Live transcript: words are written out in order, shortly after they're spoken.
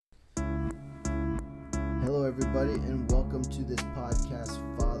Hello, everybody, and welcome to this podcast,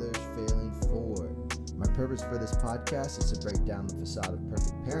 Fathers Failing Forward. My purpose for this podcast is to break down the facade of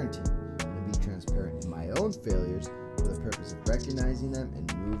perfect parenting and be transparent in my own failures for the purpose of recognizing them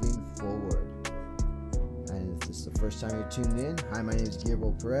and moving forward. And if this is the first time you're tuning in, hi, my name is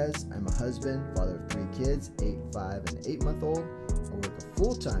Gabriel Perez. I'm a husband, father of 3 kids, 8, 5, and 8-month-old. I work a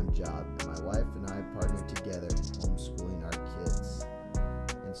full-time job, and my wife and I partner together in homeschooling our kids.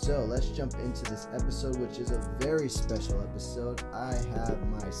 And so let's jump into this episode, which is a very special episode. I have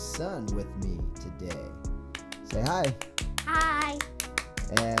my son with me today. Say hi. Hi,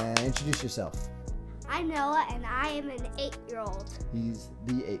 And introduce yourself. I'm Noah and I am an 8-year-old. He's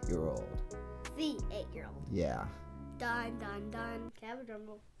the 8-year-old. The 8-year-old. Yeah. Dun dun dun. Can I have a drum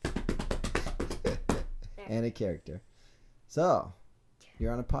roll? And a character. So,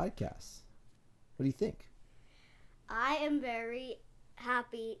 you're on a podcast. What do you think? I am very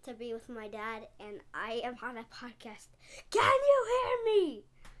happy to be with my dad and I am on a podcast. Can you hear me?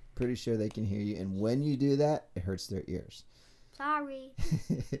 Pretty sure they can hear you. And when you do that, it hurts their ears. Sorry.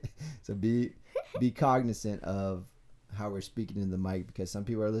 So be cognizant of how we're speaking into the mic, because some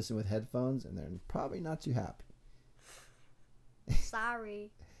people are listening with headphones and they're probably not too happy.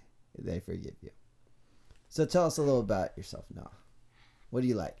 Sorry. They forgive you. So tell us a little about yourself now. What do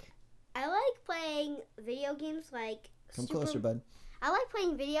you like? I like playing video games like Come closer, bud. I like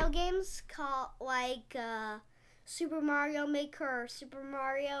playing video games called Super Mario Maker or Super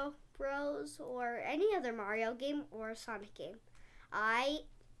Mario Bros. Or any other Mario game or Sonic game. I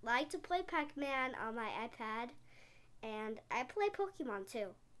like to play Pac-Man on my iPad, and I play Pokemon too.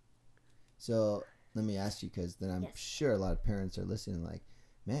 So let me ask you, because then I'm Yes. sure a lot of parents are listening like,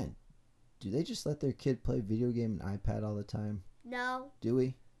 man, do they just let their kid play video game and iPad all the time? No, Do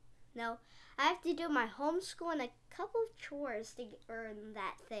we? no. I have to do my homeschool and a couple of chores to earn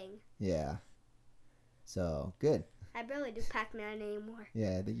that thing. Yeah. So, good. I barely do Pac-Man anymore.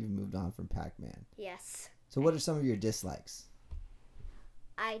 Yeah, I think you've moved on from Pac-Man. Yes. So what are some of your dislikes?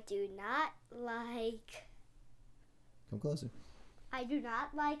 I do not like Come closer.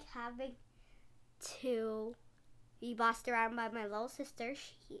 having to be bossed around by my little sister.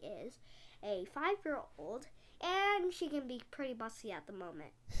 She is a 5-year-old, and she can be pretty bossy at the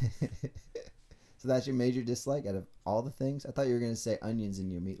moment. So that's your major dislike out of all the things? I thought you were going to say onions in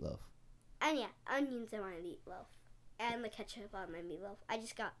your meatloaf. And yeah, onions in my meatloaf. And the ketchup on my meatloaf. I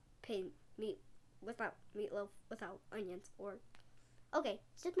just got plain meat without meatloaf, without onions, or... Okay,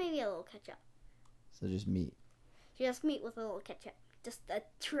 just maybe a little ketchup. So just meat. Just meat with a little ketchup. Just a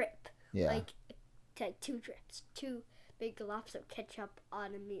trip. Yeah. Like 2 drips. 2 big globs of ketchup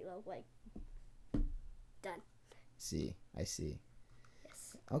on a meatloaf. Like, done. I see.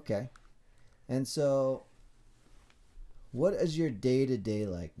 Yes. Okay. And so, what is your day-to-day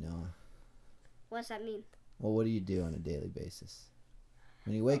like, Noah? What does that mean? Well, what do you do on a daily basis?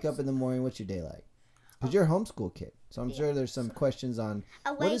 When you wake up in the morning, what's your day like? Because you're a homeschool kid, so I'm sure there's some questions on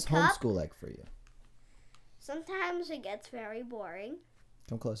I what is wake up. homeschool like for you? Sometimes it gets very boring.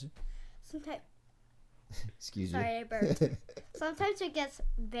 Come closer. Sometimes, Excuse sorry, I you. burped. Sometimes it gets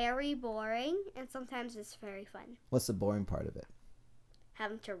very boring, and sometimes it's very fun. What's the boring part of it?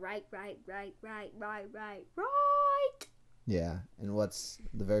 Having to write. Yeah, and what's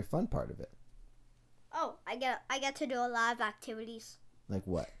the very fun part of it? Oh, I get to do a lot of activities, Like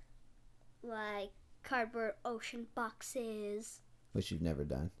what? like cardboard ocean boxes, Which you've never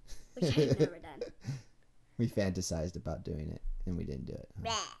done. which I've never done. We fantasized about doing it, and we didn't do it.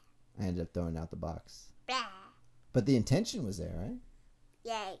 Blah, I ended up throwing out the box. blah. But the intention was there, right?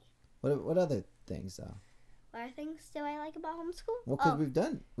 Yay. What other things, though? What other things do I like about homeschool? Well, because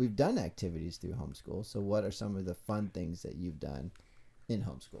we've done activities through homeschool. So what are some of the fun things that you've done in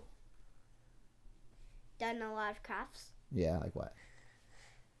homeschool? Done a lot of crafts. Yeah, like what?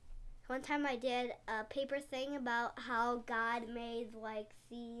 One time I did a paper thing about how God made like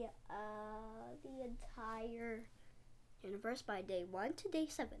the entire universe by day 1 to day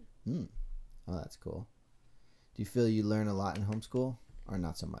 7. Oh, that's cool. Do you feel you learn a lot in homeschool, or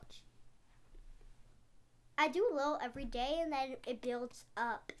not so much? I do a little every day, and then it builds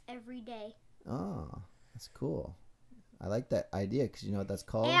up every day. Oh, that's cool. I like that idea, because you know what that's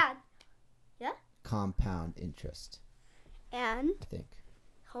called? And Compound interest, I think.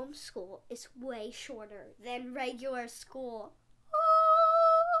 homeschool is way shorter than regular school.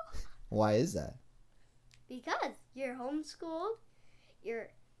 Why is that? Because you're homeschooled, your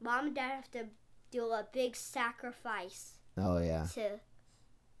mom and dad have to do a big sacrifice Oh, yeah.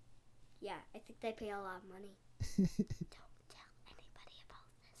 Yeah, I think they pay a lot of money. Don't tell anybody about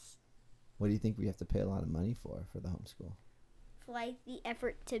this. What do you think we have to pay a lot of money for the homeschool? For like the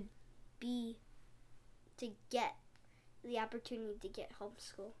effort to get the opportunity to get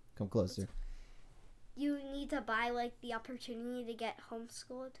homeschooled. Come closer. You need to buy like the opportunity to get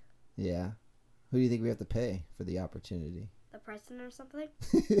homeschooled. Yeah. Who do you think we have to pay for the opportunity? The president or something.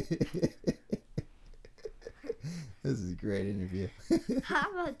 This is a great interview.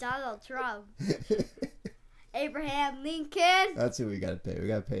 How about Donald Trump? Abraham Lincoln. That's who we gotta pay. We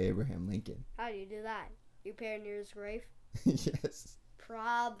gotta pay Abraham Lincoln. How do you do that? You pay near his grave? Yes.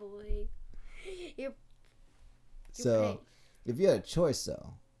 Probably. So, if you had a choice,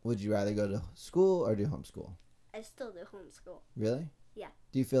 though, would you rather go to school or do homeschool? I still do homeschool. Really? Yeah.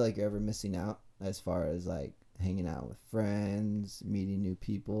 Do you feel like you're ever missing out as far as like hanging out with friends, meeting new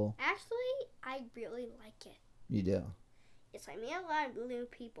people? Actually, I really like it. You do? Yes, I meet a lot of new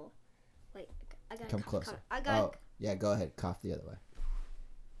people. Wait, I gotta Come cough, closer. I gotta. Oh, yeah, go ahead. Cough the other way.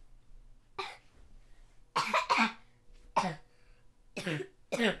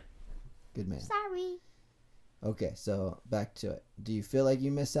 Good man. Sorry. Okay, so back to it. Do you feel like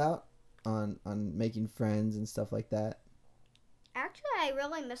you miss out on making friends and stuff like that? Actually, I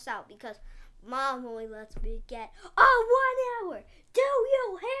really miss out because Mom only lets me get 1 hour. Do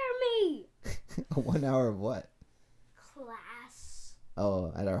you hear me? 1 hour of what? Class.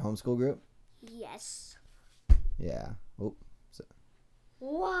 Oh, at our homeschool group? Yes. Yeah. Oh,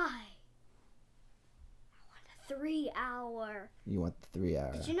 Why? I want a 3 hour. you want the 3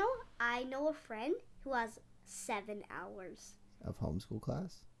 hour Did you know I know a friend who has 7 hours? of homeschool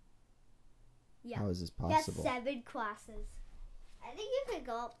class? Yeah. How is this He has possible? 7 classes. I think you could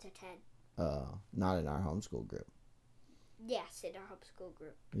go up to 10. Not in our homeschool group. Yes, in our homeschool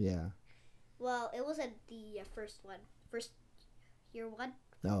group. Yeah. Well, it was at the first year one.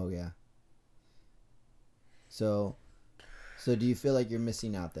 Oh, yeah. So do you feel like you're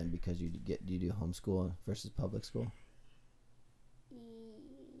missing out then because you do homeschool versus public school?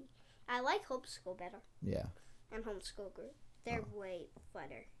 I like homeschool better Yeah. and homeschool group. They're way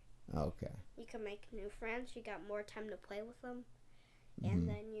funner. Okay. You can make new friends. You got more time to play with them. Mhm. And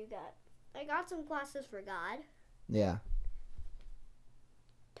then I got some classes for God. Yeah.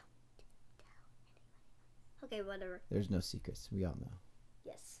 Okay, whatever. There's no secrets. We all know.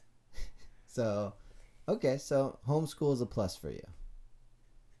 Yes. So, okay. So homeschool is a plus for you.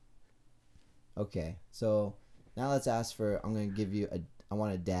 Okay. So now let's ask for. I'm gonna give you I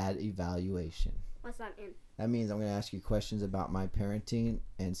want a dad evaluation. What's that in? That means I'm gonna ask you questions about my parenting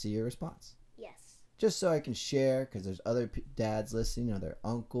and see your response. Yes. Just so I can share, because there's other dads listening, other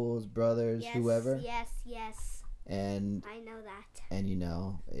uncles, brothers, Yes. whoever, Yes. and I know that. you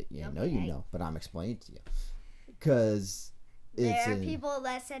know, you Okay. know, but I'm explaining to you, because it's There are people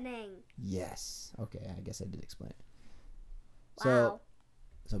listening. Yes. Okay, I guess I did explain it. Wow.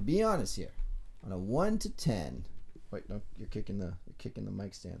 So be honest here. On a 1 to 10. Wait, no, you're kicking the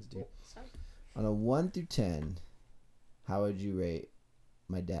mic stands, dude. Sorry. On a 1 through 10, how would you rate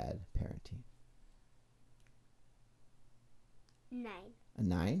my dad parenting? 9. A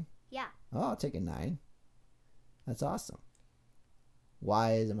 9? Yeah. Oh, I'll take a 9. That's awesome.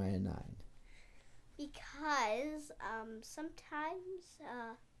 Why am I a 9? Because sometimes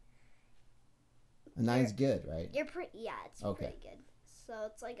A 9's good, right? you're it's Okay. pretty good. So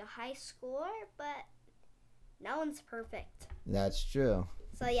it's like a high score, but no one's perfect. That's true.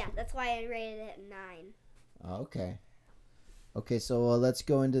 So yeah, that's why I rated it 9. Okay. Okay, so let's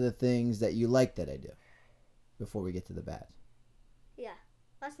go into the things that you like that I do before we get to the bad. Yeah.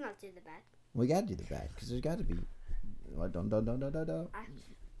 Let's not do the bad. We gotta do the bad because there's got to be.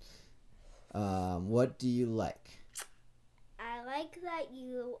 What do you like? I like that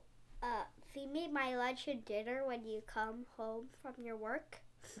you feed me my lunch and dinner when you come home from your work.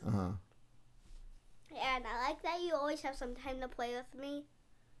 Uh-huh. And I like that you always have some time to play with me.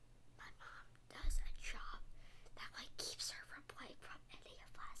 My mom does a job that keeps her from playing from any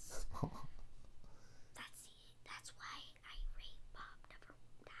of us. That's why I rate Mom number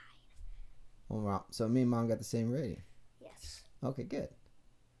 9. Well, so me and Mom got the same rating. Yes. Okay, good.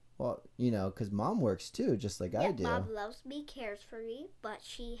 Well, because Mom works too, just like I do. Mom loves me, cares for me, but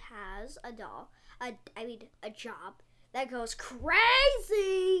she has a job that goes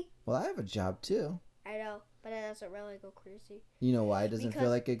crazy. Well, I have a job too. I know, but it doesn't really go crazy. You know why it doesn't feel Because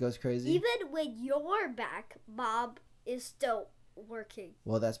like it goes crazy? Even when you're back, Mom is still working.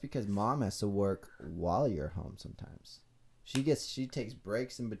 Well, that's because Mom has to work while you're home sometimes. She takes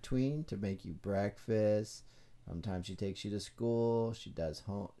breaks in between to make you breakfast. Sometimes she takes you to school. She does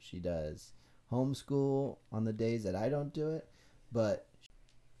homeschool on the days that I don't do it. But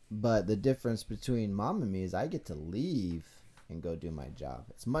the difference between Mom and me is I get to leave and go do my job.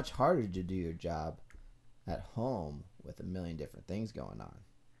 It's much harder to do your job at home with a million different things going on.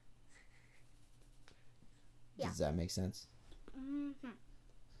 Yeah. Does that make sense? Mm-hmm.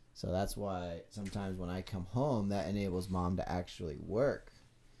 So that's why sometimes when I come home, that enables mom to actually work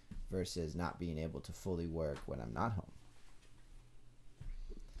versus not being able to fully work when I'm not home.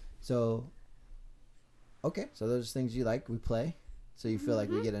 So, okay, so those things you like, we play. So you feel like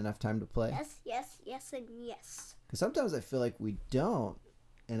we get enough time to play? Yes, and yes. Because sometimes I feel like we don't,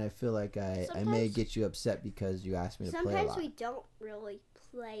 and I feel like I may get you upset because you asked me to play a lot. Sometimes we don't really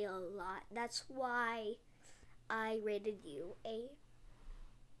play a lot. That's why I rated you a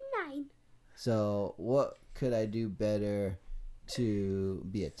 9. So what could I do better to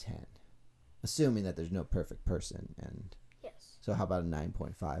be a 10? Assuming that there's no perfect person. And yes. So how about a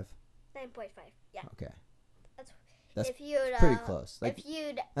 9.5? 9.5, yeah. Okay. That's pretty close. Like, if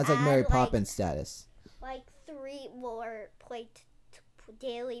you'd that's like Mary Poppins status. Like 3 more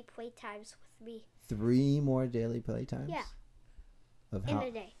daily playtimes with me. 3 more daily playtimes? Yeah. Of in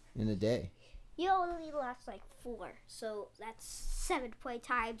a day. In a day. You only last like 4, so that's 7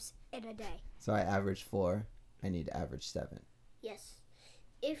 playtimes in a day. So I average 4. I need to average 7. Yes.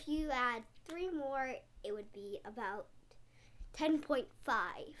 If you add 3 more, it would be about 10.5.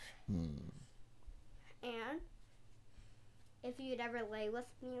 And if you'd ever lay with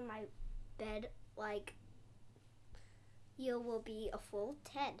me in my bed, like, you will be a full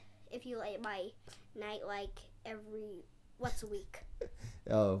 10. If you lay at my night, like, once a week.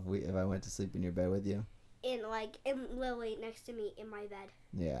 Oh, if I went to sleep in your bed with you? And Lily next to me in my bed.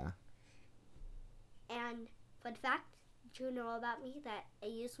 Yeah. And, fun fact, do you know about me that I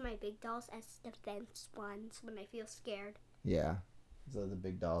use my big dolls as defense ones when I feel scared? Yeah. So the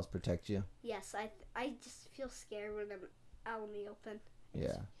big dolls protect you? Yes, I just feel scared when I'm out in the open.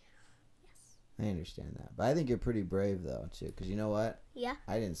 Yeah. Yes. I understand that. But I think you're pretty brave, though, too. Because you know what? Yeah?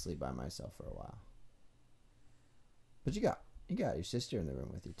 I didn't sleep by myself for a while. But you got your sister in the room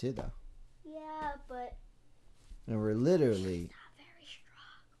with you, too, though. Yeah, but... And we're literally... she's not very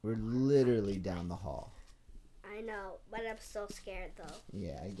strong. We're literally down the hall. I know, but I'm still scared, though.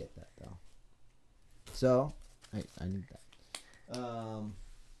 Yeah, I get that, though. So, I need that.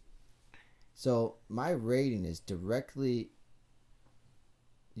 So my rating is directly...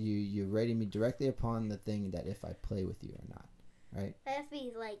 You're rating me directly upon the thing that if I play with you or not, right? I have to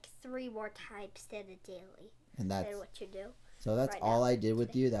be like 3 more times than a daily. And that's than what you do. So that's right all now, I did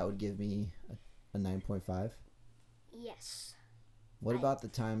with you. That would give me a 9.5. Yes. What about the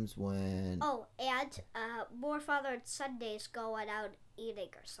times when? Oh, and more Father and Sundays going out eating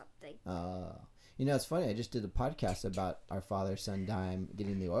or something. You know, it's funny. I just did a podcast about our father-son time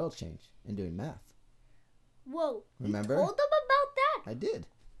getting the oil change and doing math. Whoa! Remember? You told them about that? I did.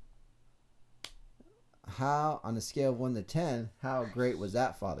 How, on a scale of 1 to 10, how great was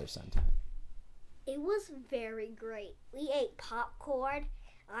that father-son time? It was very great. We ate popcorn.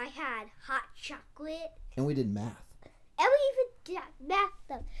 I had hot chocolate. And we did math. And we even did math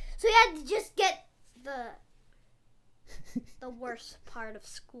though. So we had to just get the worst part of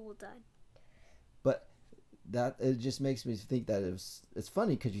school done. But that it just makes me think that it's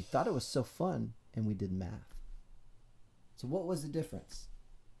funny because you thought it was so fun and we did math. So what was the difference?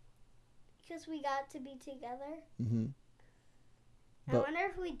 Because we got to be together. Mm-hmm. I wonder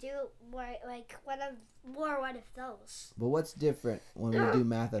if we do more like one of those. But what's different when we do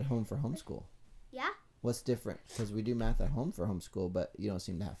math at home for homeschool? Yeah? What's different? Because we do math at home for homeschool, but you don't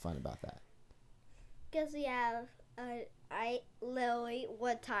seem to have fun about that. Because we have, Lily,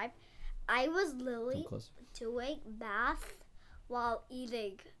 one time, I was Lily doing math while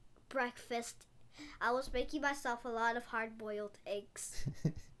eating breakfast. I was making myself a lot of hard-boiled eggs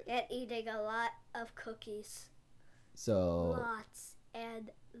and eating a lot of cookies. So lots and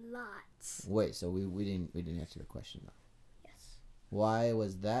lots. Wait, so we didn't answer your question though. Yes. Why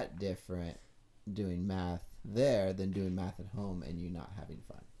was that different doing math there than doing math at home and you not having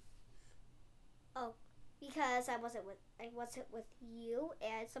fun? Oh, because I wasn't with you,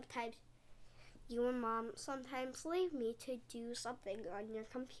 and sometimes you and Mom sometimes leave me to do something on your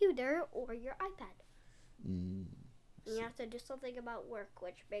computer or your iPad. And you have to do something about work,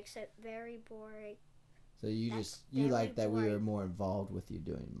 which makes it very boring. So you like that we were more involved with you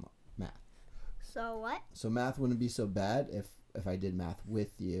doing math. So what? So math wouldn't be so bad if I did math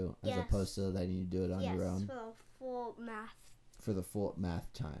with you as opposed to letting you do it on your own. Yes, for the full math. For the full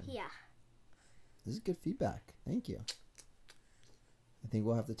math time. Yeah. This is good feedback. Thank you. I think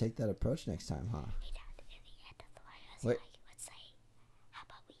we'll have to take that approach next time, huh? Hey, Dad, in the end of the podcast, Wait. let's say, how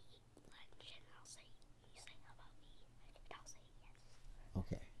about we eat lunch, and I'll say, you say, how about we eat, and I'll say yes.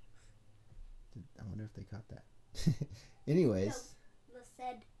 Okay. I wonder if they caught that. Anyways.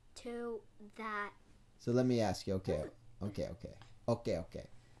 Listen to that. So let me ask you, okay.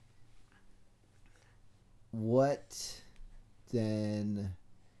 what then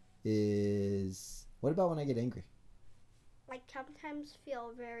is... What about when I get angry? Like, sometimes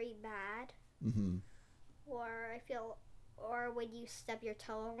feel very bad. Mm-hmm. Or when you stub your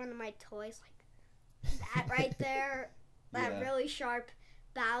toe on one of my toys, like that right there, that really sharp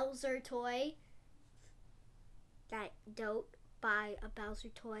Bowser toy. That don't buy a Bowser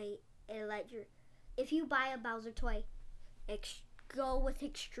toy and if you buy a Bowser toy, go with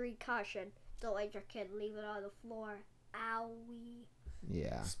extreme caution. Don't let your kid leave it on the floor. Owie.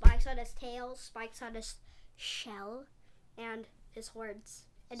 Yeah. Spikes on his tail, spikes on his shell, and his horns.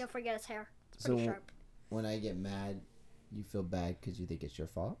 And don't forget his hair. It's pretty sharp. When I get mad, you feel bad because you think it's your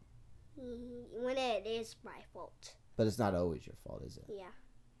fault? When it is my fault. But it's not always your fault, is it? Yeah.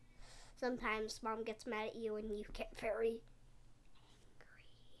 Sometimes Mom gets mad at you and you get very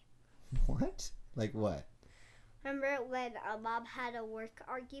angry. What? Like what? Remember when Mom had a work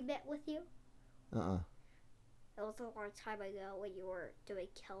argument with you? Uh-uh. It was a long time ago when you were doing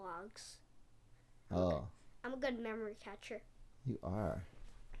Kellogg's. Oh. I'm a good memory catcher. You are.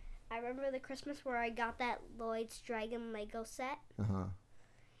 I remember the Christmas where I got that Lloyd's Dragon Lego set. Uh-huh.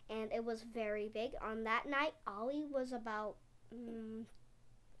 And it was very big. On that night, Ollie was about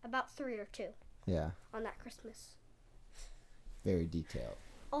 3 or 2. Yeah. On that Christmas. Very detailed.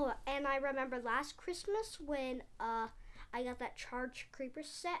 Oh, and I remember last Christmas when I got that Charged Creeper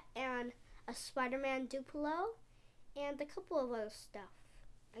set and a Spider-Man Duplo and a couple of other stuff.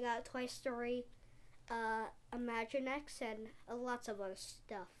 I got a Toy Story, Imaginext, and lots of other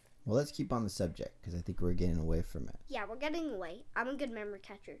stuff. Well, let's keep on the subject because I think we're getting away from it. Yeah, we're getting away. I'm a good memory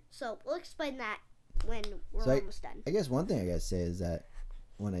catcher. So we'll explain that when we're almost done. I guess one thing I gotta say is that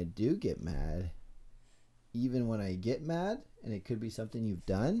when I do get mad, even when I get mad, and it could be something you've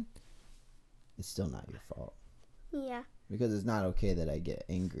done, it's still not your fault. Yeah. Because it's not okay that I get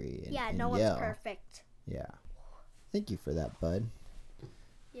angry and yeah, no yell. One's perfect. Yeah. Thank you for that, bud.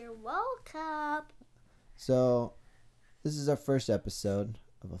 You're welcome. So, this is our first episode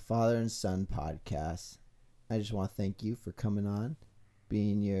of a father and son podcast. I just want to thank you for coming on,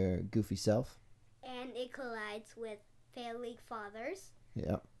 being your goofy self. And it collides with Family Fathers.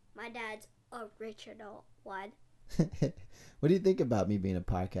 Yep. My dad's original one. What do you think about me being a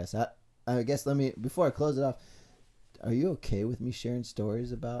podcast? I guess before I close it off, are you okay with me sharing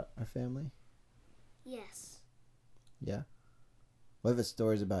stories about our family? Yes. Yeah? What if it's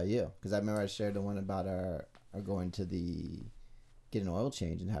stories about you? Because I remember I shared the one about our going to get an oil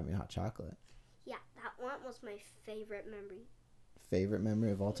change and having hot chocolate. Yeah, that one was my favorite memory. Favorite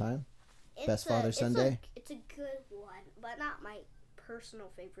memory of all time? Best Father Sunday? It's a good one, but not my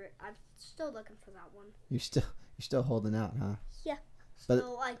personal favorite. I'm still looking for that one. You're still holding out, huh? Yeah. But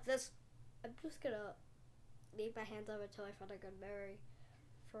so like this, I'm just gonna leave my hands up until I find a good memory.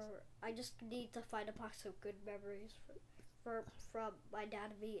 I just need to find a box of good memories from my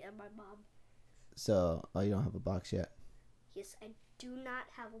dad, me, and my mom. So, you don't have a box yet? Yes, I do not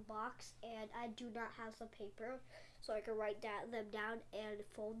have a box, and I do not have some paper, so I can write them down and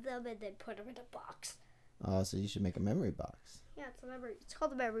fold them and then put them in a box. Oh, so you should make a memory box. Yeah, it's a memory. It's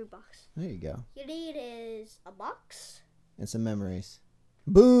called a memory box. There you go. You need is a box. And some memories.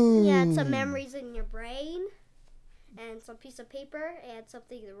 Boom! Yeah, and some memories in your brain, and some piece of paper, and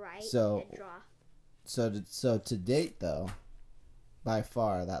something to write and draw. So to date, though, by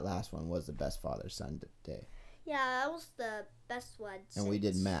far, that last one was the best father-son day. Yeah, that was the best one. And we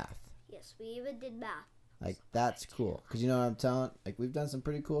did math. Yes, we even did math. Like, that's cool. Because you know what I'm telling? Like, we've done some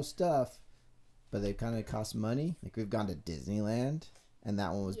pretty cool stuff, but they kind of cost money. Like, we've gone to Disneyland, and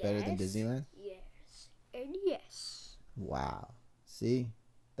that one was better than Disneyland? Yes, and yes. Wow. See?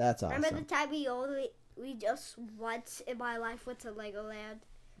 That's awesome. Remember the time we just once in my life went to Legoland?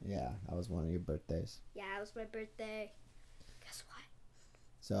 Yeah, that was one of your birthdays. Yeah, it was my birthday. Guess what?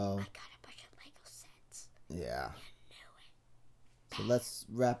 So I got a bunch of Lego sets. Yeah. You knew it. So let's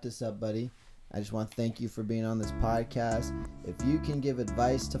wrap this up, buddy. I just want to thank you for being on this podcast. If you can give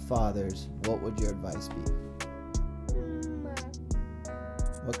advice to fathers, what would your advice be?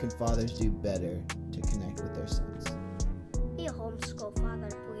 What can fathers do better to connect with their sons? Be a homeschool father,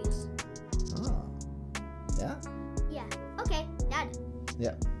 please. Oh. Yeah? Yeah. Okay, Dad.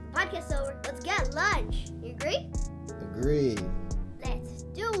 Yeah. Podcast's over. Let's get lunch. You agree? Agreed. Let's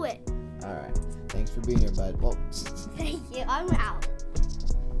do it. All right. Thanks for being here, bud. Well, Thank you. I'm out.